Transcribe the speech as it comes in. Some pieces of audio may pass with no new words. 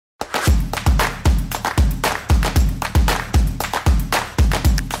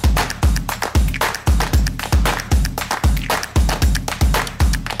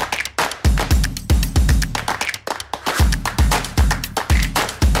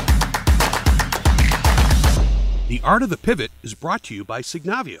The Art of the Pivot is brought to you by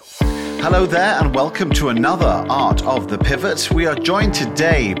Signavio. Hello there and welcome to another Art of the Pivot. We are joined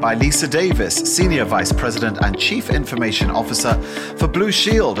today by Lisa Davis, Senior Vice President and Chief Information Officer for Blue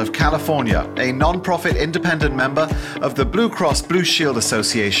Shield of California, a nonprofit independent member of the Blue Cross Blue Shield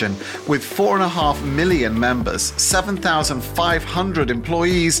Association with 4.5 million members, 7,500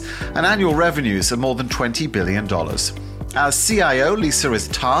 employees, and annual revenues of more than $20 billion. As CIO, Lisa is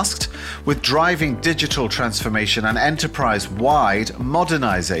tasked with driving digital transformation and enterprise-wide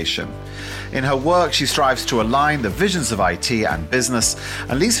modernization. In her work, she strives to align the visions of IT and business,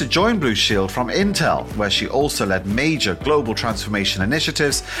 and Lisa joined Blue Shield from Intel, where she also led major global transformation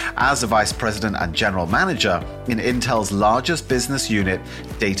initiatives as a vice president and general manager in Intel's largest business unit,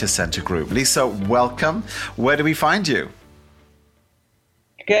 Data Center Group. Lisa, welcome. Where do we find you?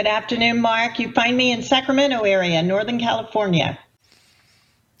 Good afternoon, Mark. You find me in Sacramento area, Northern California.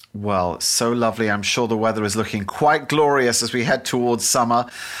 Well, so lovely. I'm sure the weather is looking quite glorious as we head towards summer.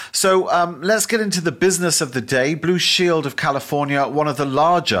 So let's get into the business of the day. Blue Shield of California, one of the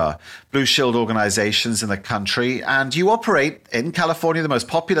larger Blue Shield organizations in the country. And you operate in California, the most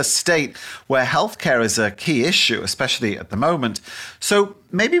populous state where healthcare is a key issue, especially at the moment. So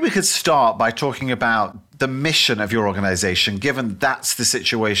maybe we could start by talking about the mission of your organization, given that's the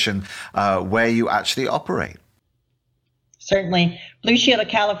situation where you actually operate. Certainly. Blue Shield of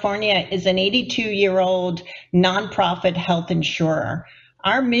California is an 82-year-old nonprofit health insurer.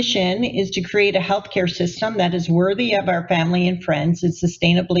 Our mission is to create a healthcare system that is worthy of our family and friends and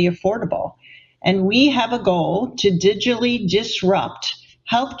sustainably affordable. And we have a goal to digitally disrupt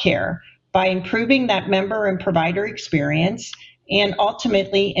healthcare by improving that member and provider experience and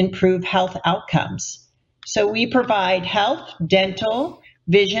ultimately improve health outcomes. So we provide health, dental,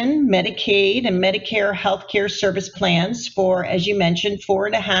 vision, Medicaid, and Medicare healthcare service plans for, as you mentioned,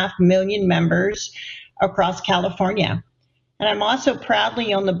 4.5 million members across California. And I'm also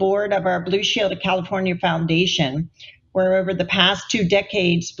proudly on the board of our Blue Shield of California Foundation, where over the past 2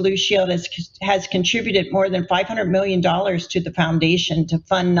 decades, Blue Shield has contributed more than $500 million to the foundation to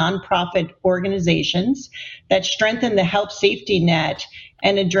fund nonprofit organizations that strengthen the health safety net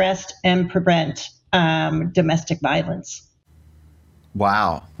and address and prevent domestic violence.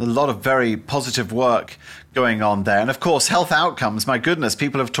 Wow, a lot of very positive work going on there. And of course, health outcomes, my goodness,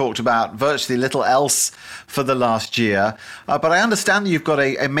 people have talked about virtually little else for the last year. But I understand that you've got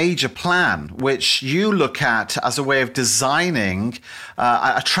a major plan, which you look at as a way of designing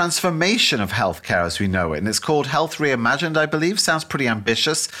a transformation of healthcare as we know it. And it's called Health Reimagined, I believe. Sounds pretty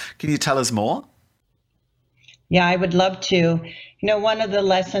ambitious. Can you tell us more? Yeah, I would love to. You know, one of the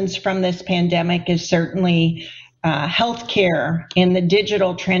lessons from this pandemic is certainly healthcare and the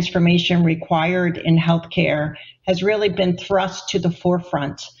digital transformation required in healthcare has really been thrust to the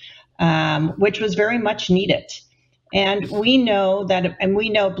forefront, which was very much needed. And we know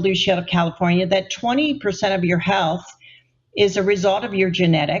Blue Shield of California, that 20% of your health is a result of your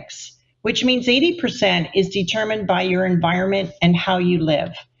genetics, which means 80% is determined by your environment and how you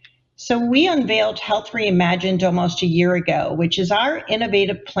live. So we unveiled Health Reimagined almost a year ago, which is our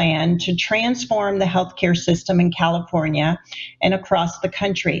innovative plan to transform the healthcare system in California and across the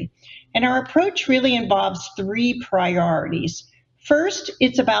country. And our approach really involves 3 priorities. First,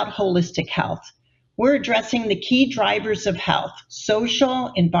 it's about holistic health. We're addressing the key drivers of health: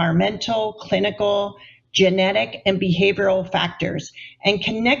 social, environmental, clinical, genetic, and behavioral factors, and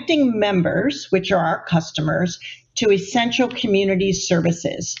connecting members, which are our customers, to essential community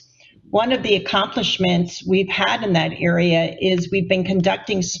services. One of the accomplishments we've had in that area is we've been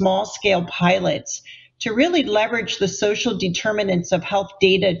conducting small-scale pilots to really leverage the social determinants of health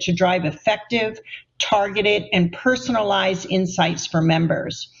data to drive effective, targeted, and personalized insights for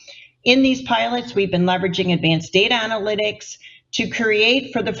members. In these pilots, we've been leveraging advanced data analytics to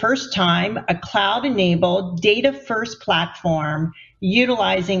create, for the first time, a cloud-enabled, data-first platform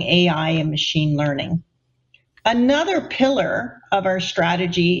utilizing AI and machine learning. Another pillar of our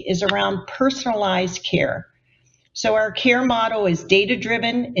strategy is around personalized care. So our care model is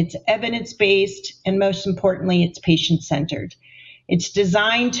data-driven, it's evidence-based, and most importantly, it's patient-centered. It's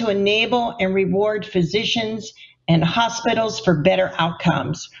designed to enable and reward physicians and hospitals for better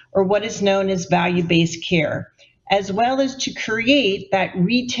outcomes, or what is known as value-based care, as well as to create that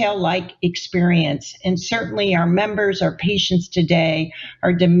retail-like experience. And certainly our members, our patients today,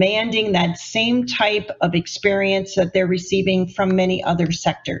 are demanding that same type of experience that they're receiving from many other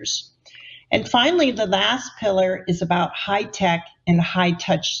sectors. And finally, the last pillar is about high-tech and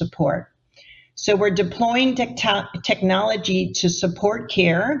high-touch support. So we're deploying technology to support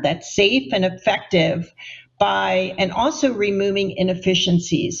care that's safe and effective, and also removing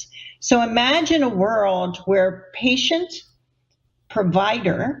inefficiencies. So imagine a world where patient,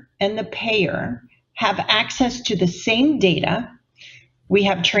 provider, and the payer have access to the same data. We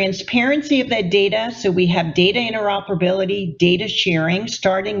have transparency of that data, so we have data interoperability, data sharing,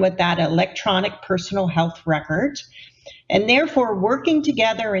 starting with that electronic personal health record, and therefore working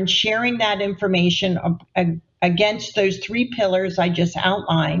together and sharing that information against those three pillars I just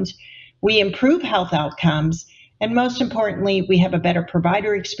outlined. We improve health outcomes, and most importantly, we have a better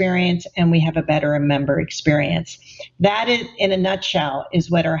provider experience and we have a better member experience. That, is, in a nutshell,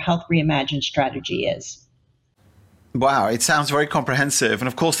 is what our Health Reimagined strategy is. Wow, it sounds very comprehensive. And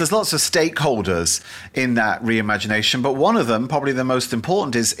of course, there's lots of stakeholders in that reimagination, but one of them, probably the most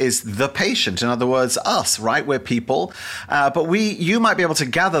important, is the patient. In other words, us, right? We're people. But you might be able to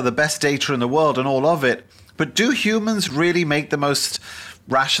gather the best data in the world and all of it. But do humans really make the most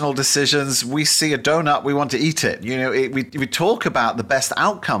rational decisions? We see a donut, we want to eat it. We talk about the best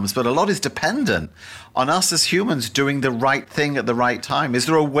outcomes, but a lot is dependent on us as humans doing the right thing at the right time. Is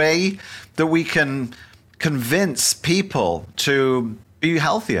there a way that we can convince people to be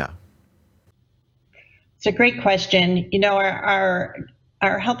healthier? It's a great question. Our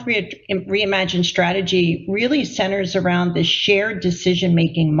Health Reimagined strategy really centers around the shared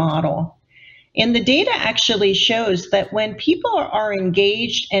decision-making model. And the data actually shows that when people are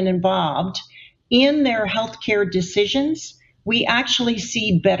engaged and involved in their healthcare decisions, we actually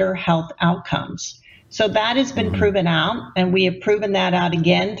see better health outcomes. So that has been proven out, and we have proven that out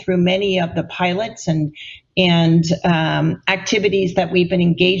again through many of the pilots and activities that we've been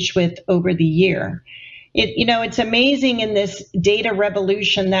engaged with over the year. It's amazing in this data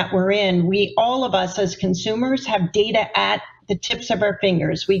revolution that we're in. All of us as consumers have data at the tips of our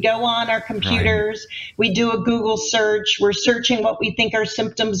fingers. We go on our computers, right. We do a Google search, we're searching what we think our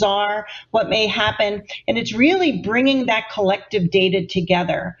symptoms are, what may happen, and it's really bringing that collective data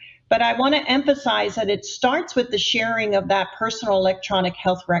together. But I want to emphasize that it starts with the sharing of that personal electronic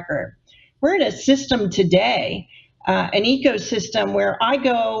health record. We're in a system today, an ecosystem where I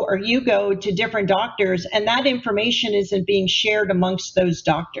go or you go to different doctors, and that information isn't being shared amongst those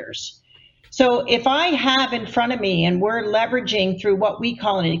doctors. So if I have in front of me, and we're leveraging through what we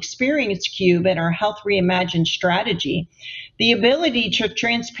call an experience cube in our Health Reimagined strategy, the ability to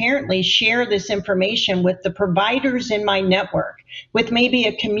transparently share this information with the providers in my network, with maybe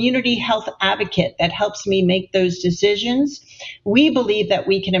a community health advocate that helps me make those decisions, we believe that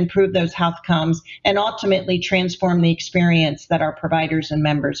we can improve those health outcomes and ultimately transform the experience that our providers and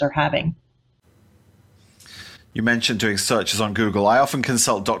members are having. You mentioned doing searches on Google. I often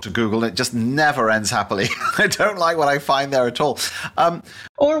consult Dr. Google, and it just never ends happily. I don't like what I find there at all.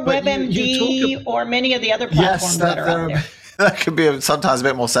 Or WebMD, or many of the other platforms that are out there. That could be sometimes a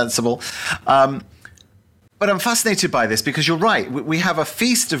bit more sensible. But I'm fascinated by this because you're right. We have a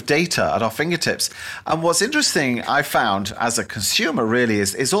feast of data at our fingertips. And what's interesting, I found as a consumer really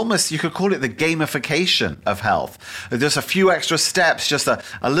is almost, you could call it the gamification of health. There's a few extra steps, just a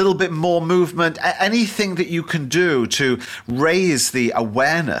little bit more movement, anything that you can do to raise the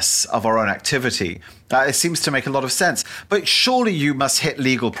awareness of our own activity. It seems to make a lot of sense. But surely you must hit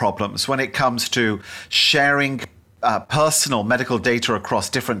legal problems when it comes to sharing personal medical data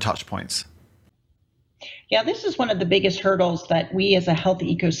across different touch points. Yeah, this is one of the biggest hurdles that we as a health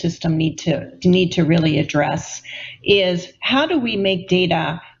ecosystem need to really address, is how do we make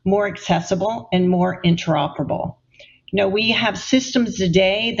data more accessible and more interoperable? We have systems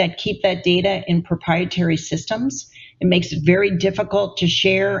today that keep that data in proprietary systems. It makes it very difficult to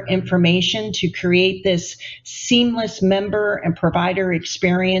share information to create this seamless member and provider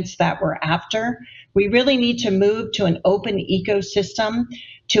experience that we're after. We really need to move to an open ecosystem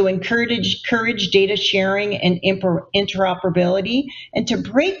to encourage data sharing and interoperability, and to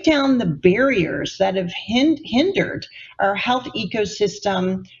break down the barriers that have hindered our health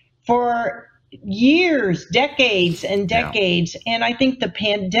ecosystem for years, decades and decades. Yeah. And I think the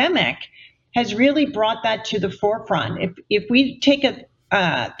pandemic has really brought that to the forefront. If we take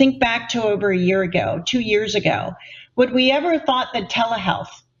think back to over a year ago, 2 years ago, would we ever thought that telehealth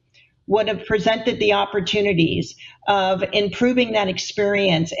would have presented the opportunities of improving that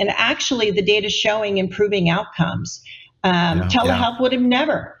experience, and actually the data showing improving outcomes? Telehealth would have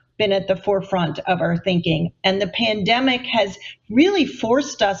never been at the forefront of our thinking. And the pandemic has really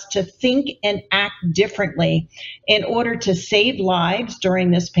forced us to think and act differently in order to save lives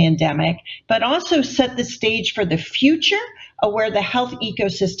during this pandemic, but also set the stage for the future of where the health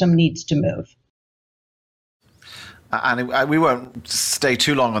ecosystem needs to move. And we won't stay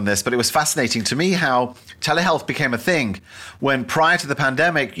too long on this, but it was fascinating to me how telehealth became a thing when prior to the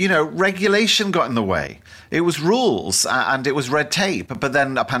pandemic, regulation got in the way. It was rules and it was red tape. But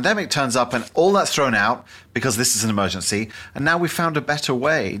then a pandemic turns up and all that's thrown out because this is an emergency. And now we've found a better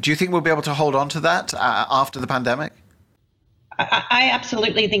way. Do you think we'll be able to hold on to that after the pandemic? I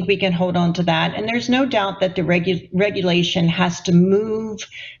absolutely think we can hold on to that. And there's no doubt that the regulation has to move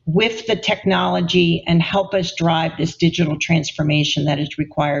with the technology and help us drive this digital transformation that is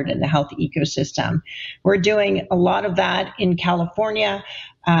required in the health ecosystem. We're doing a lot of that in California,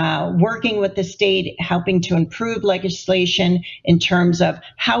 working with the state, helping to improve legislation in terms of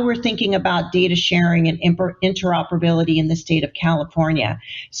how we're thinking about data sharing and interoperability in the state of California.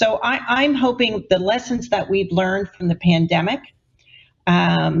 So I'm hoping the lessons that we've learned from the pandemic,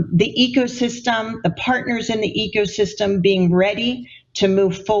 the ecosystem, the partners in the ecosystem being ready to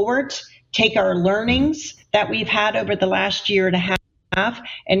move forward, take our learnings that we've had over the last year and a half,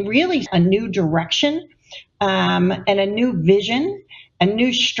 and really a new direction and a new vision, a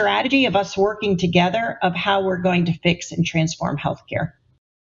new strategy of us working together of how we're going to fix and transform healthcare.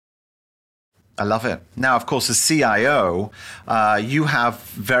 I love it. Now, of course, as CIO, you have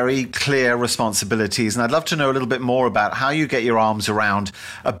very clear responsibilities, and I'd love to know a little bit more about how you get your arms around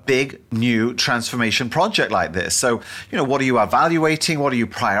a big new transformation project like this. So, what are you evaluating? What are you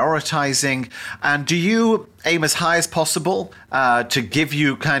prioritizing? And do you aim as high as possible to give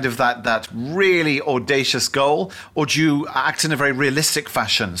you kind of that really audacious goal, or do you act in a very realistic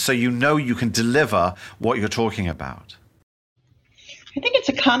fashion so you can deliver what you're talking about? I think it's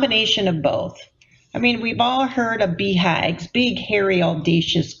a combination of both. I mean, we've all heard of BHAGs, big, hairy,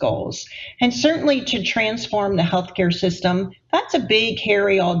 audacious goals. And certainly to transform the healthcare system, that's a big,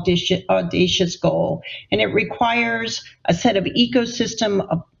 hairy, audacious goal. And it requires a set of ecosystem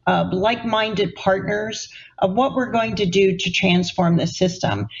of like-minded partners of what we're going to do to transform the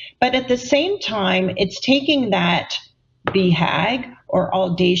system. But at the same time, it's taking that BHAG or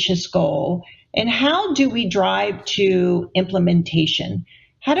audacious goal and how do we drive to implementation?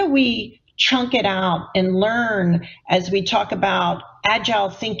 How do we chunk it out and learn as we talk about agile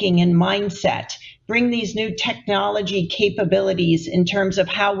thinking and mindset, bring these new technology capabilities in terms of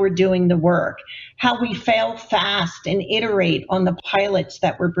how we're doing the work, how we fail fast and iterate on the pilots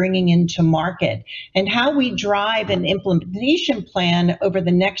that we're bringing into market, and how we drive an implementation plan over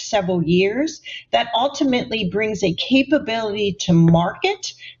the next several years that ultimately brings a capability to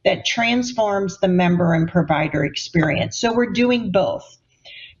market that transforms the member and provider experience. So we're doing both.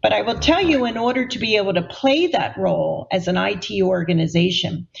 But I will tell you, in order to be able to play that role as an IT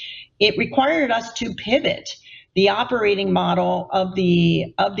organization, it required us to pivot the operating model of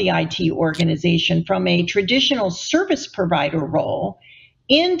the IT organization from a traditional service provider role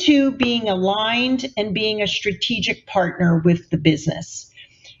into being aligned and being a strategic partner with the business.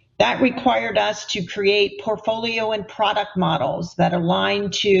 That required us to create portfolio and product models that align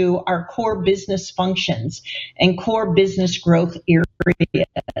to our core business functions and core business growth areas.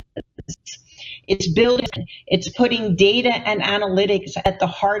 It's building, it's putting data and analytics at the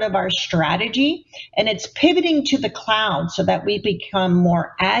heart of our strategy, and it's pivoting to the cloud so that we become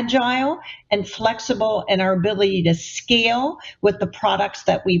more agile and flexible in our ability to scale with the products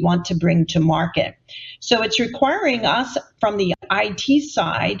that we want to bring to market. So it's requiring us from the IT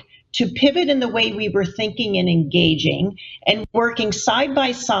side to pivot in the way we were thinking and engaging and working side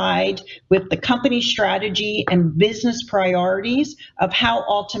by side with the company strategy and business priorities of how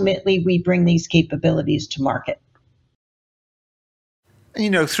ultimately we bring these capabilities to market.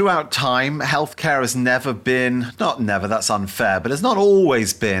 Throughout time, healthcare has never been, not never, that's unfair, but has not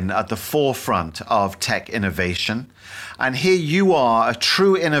always been at the forefront of tech innovation. And here you are, a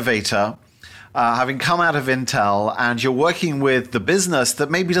true innovator, having come out of Intel, and you're working with the business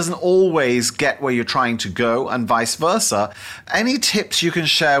that maybe doesn't always get where you're trying to go and vice versa. Any tips you can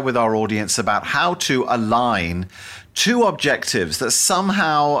share with our audience about how to align two objectives that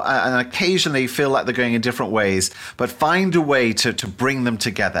somehow and occasionally feel like they're going in different ways, but find a way to bring them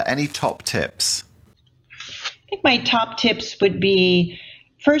together? Any top tips? I think my top tips would be,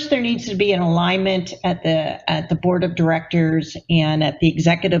 first, there needs to be an alignment at the board of directors and at the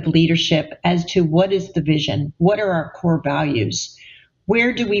executive leadership as to what is the vision, what are our core values,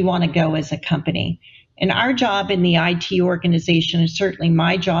 where do we want to go as a company. And our job in the IT organization, and certainly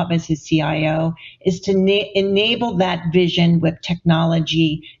my job as a CIO, is to enable that vision with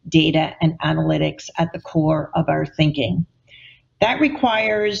technology, data, and analytics at the core of our thinking. That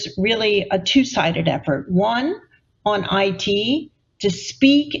requires really a two-sided effort. One, on IT, to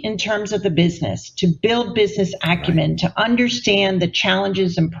speak in terms of the business, to build business acumen, to understand the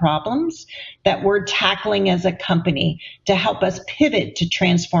challenges and problems that we're tackling as a company to help us pivot to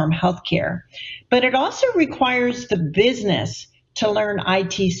transform healthcare. But it also requires the business to learn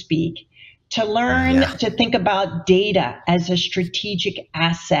IT speak, to learn to think about data as a strategic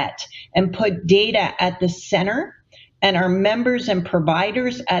asset and put data at the center and our members and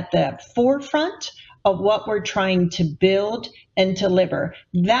providers at the forefront of what we're trying to build and deliver.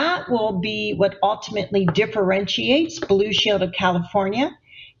 That will be what ultimately differentiates Blue Shield of California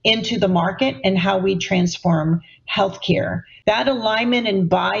into the market and how we transform healthcare. That alignment and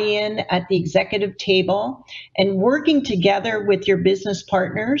buy-in at the executive table and working together with your business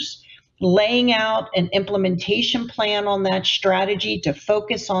partners, laying out an implementation plan on that strategy to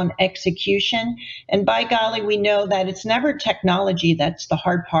focus on execution. And by golly, we know that it's never technology that's the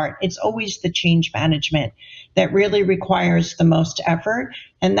hard part. It's always the change management that really requires the most effort.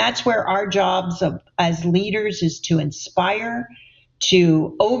 And that's where our jobs as leaders is to inspire,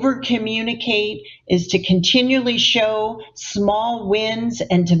 to over-communicate, is to continually show small wins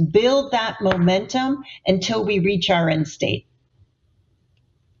and to build that momentum until we reach our end state.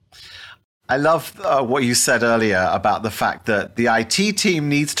 I love what you said earlier about the fact that the IT team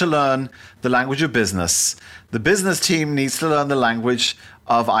needs to learn the language of business. The business team needs to learn the language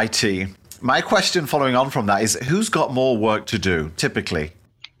of IT. My question following on from that is, who's got more work to do, typically?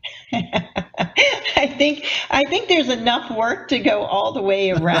 I think there's enough work to go all the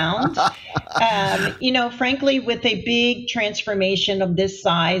way around. Frankly, with a big transformation of this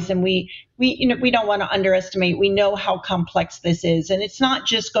size, and we don't want to underestimate, we know how complex this is. And it's not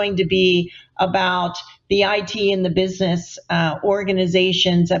just going to be about the IT and the business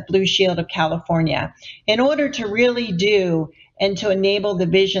organizations at Blue Shield of California. In order to really do and to enable the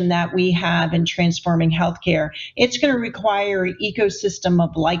vision that we have in transforming healthcare, it's going to require an ecosystem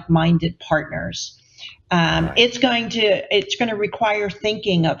of like-minded partners. It's going to require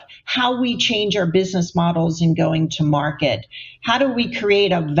thinking of how we change our business models in going to market. How do we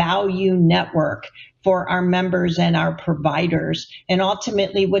create a value network for our members and our providers, and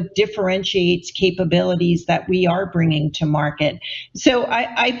ultimately what differentiates capabilities that we are bringing to market. So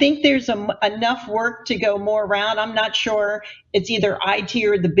I think there's enough work to go more around. I'm not sure it's either IT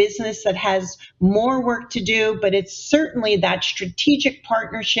or the business that has more work to do, but it's certainly that strategic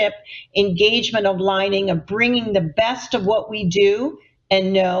partnership, engagement of lining, of bringing the best of what we do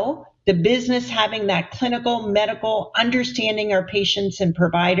and know, the business having that clinical, medical, understanding our patients and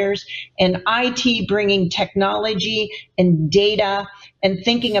providers, and IT bringing technology and data and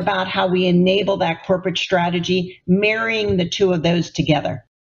thinking about how we enable that corporate strategy, marrying the two of those together.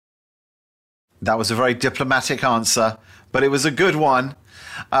 That was a very diplomatic answer, but it was a good one.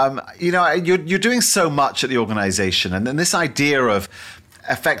 You're doing so much at the organization, and then this idea of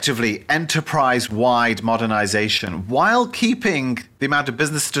effectively enterprise-wide modernization while keeping the amount of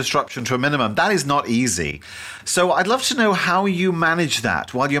business disruption to a minimum, that is not easy. So I'd love to know how you manage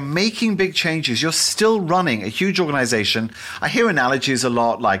that. While you're making big changes, you're still running a huge organization. I hear analogies a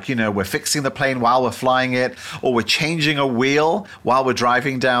lot like, we're fixing the plane while we're flying it, or we're changing a wheel while we're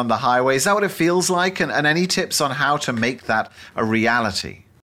driving down the highway. Is that what it feels like? And any tips on how to make that a reality?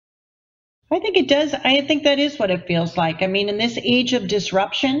 I think it does. I think that is what it feels like. I mean, in this age of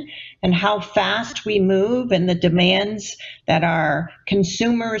disruption and how fast we move and the demands that our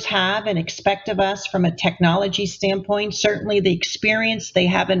consumers have and expect of us from a technology standpoint, certainly the experience they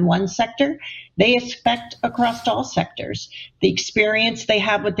have in one sector, they expect across all sectors. The experience they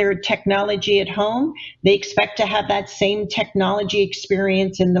have with their technology at home, they expect to have that same technology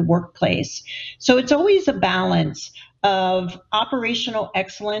experience in the workplace. So it's always a balance of operational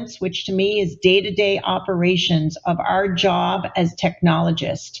excellence, which to me is day-to-day operations of our job as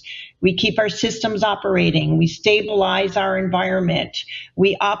technologists. We keep our systems operating. We stabilize our environment.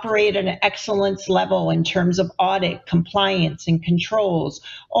 We operate at an excellence level in terms of audit, compliance, and controls,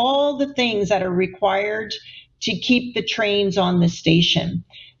 all the things that are required to keep the trains on the station.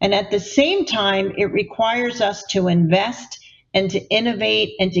 And at the same time, it requires us to invest and to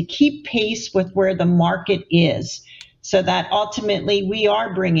innovate and to keep pace with where the market is, so that ultimately we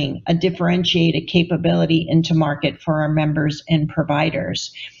are bringing a differentiated capability into market for our members and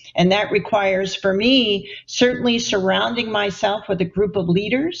providers. And that requires, for me, certainly surrounding myself with a group of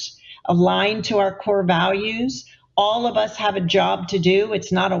leaders aligned to our core values. All of us have a job to do.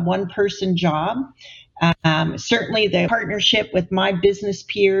 It's not a one-person job. Certainly the partnership with my business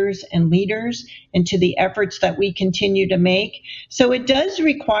peers and leaders into the efforts that we continue to make. So it does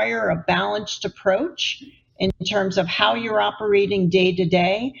require a balanced approach in terms of how you're operating day to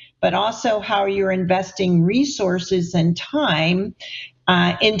day, but also how you're investing resources and time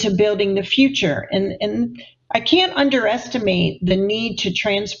into building the future. And I can't underestimate the need to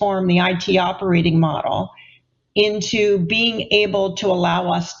transform the IT operating model into being able to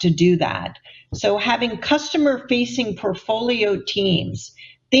allow us to do that. So having customer-facing portfolio teams,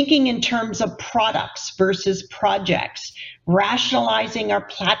 thinking in terms of products versus projects, rationalizing our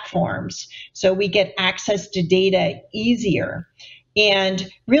platforms so we get access to data easier, and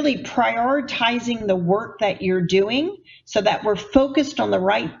really prioritizing the work that you're doing so that we're focused on the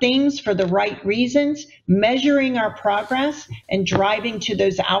right things for the right reasons, measuring our progress, and driving to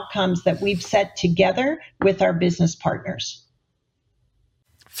those outcomes that we've set together with our business partners.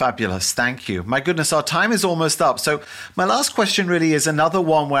 Fabulous. Thank you. My goodness, our time is almost up. So my last question really is another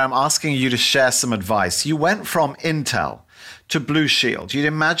one where I'm asking you to share some advice. You went from Intel to Blue Shield. You'd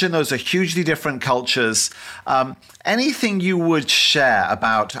imagine those are hugely different cultures. Anything you would share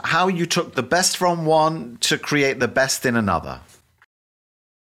about how you took the best from one to create the best in another?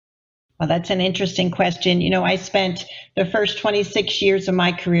 Well, that's an interesting question. You know, I spent the first 26 years of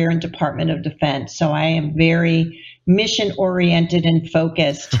my career in Department of Defense, so I am very mission-oriented and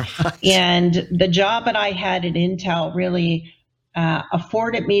focused. Right. And the job that I had at Intel really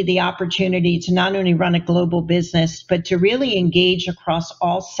afforded me the opportunity to not only run a global business, but to really engage across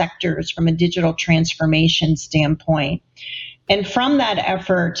all sectors from a digital transformation standpoint. And from that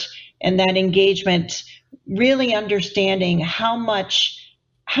effort and that engagement, really understanding how much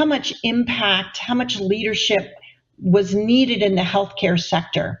impact, how much leadership was needed in the healthcare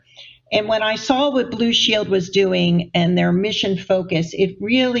sector. And when I saw what Blue Shield was doing and their mission focus, it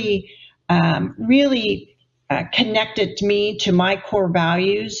really connected me to my core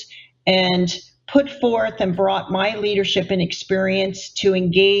values and put forth and brought my leadership and experience to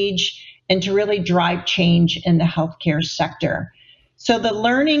engage and to really drive change in the healthcare sector. So the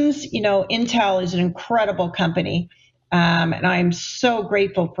learnings, you know, Intel is an incredible company. And I'm so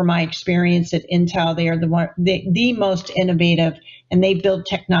grateful for my experience at Intel. They are the most innovative, and they build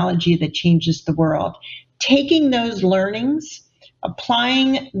technology that changes the world. Taking those learnings,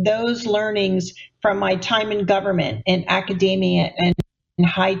 applying those learnings from my time in government and academia and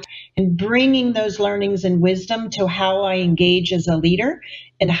and bringing those learnings and wisdom to how I engage as a leader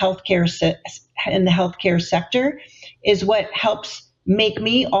in the healthcare sector is what helps make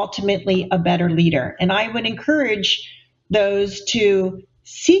me ultimately a better leader. And I would encourage those to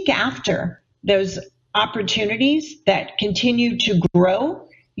seek after those opportunities that continue to grow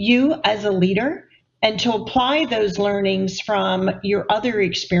you as a leader and to apply those learnings from your other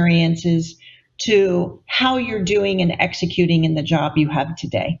experiences to how you're doing and executing in the job you have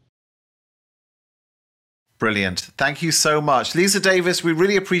today. Brilliant. Thank you so much. Lisa Davis, we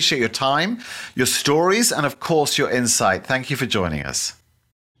really appreciate your time, your stories, and of course, your insight. Thank you for joining us.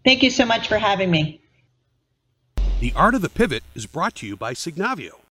 Thank you so much for having me. The Art of the Pivot is brought to you by Signavio.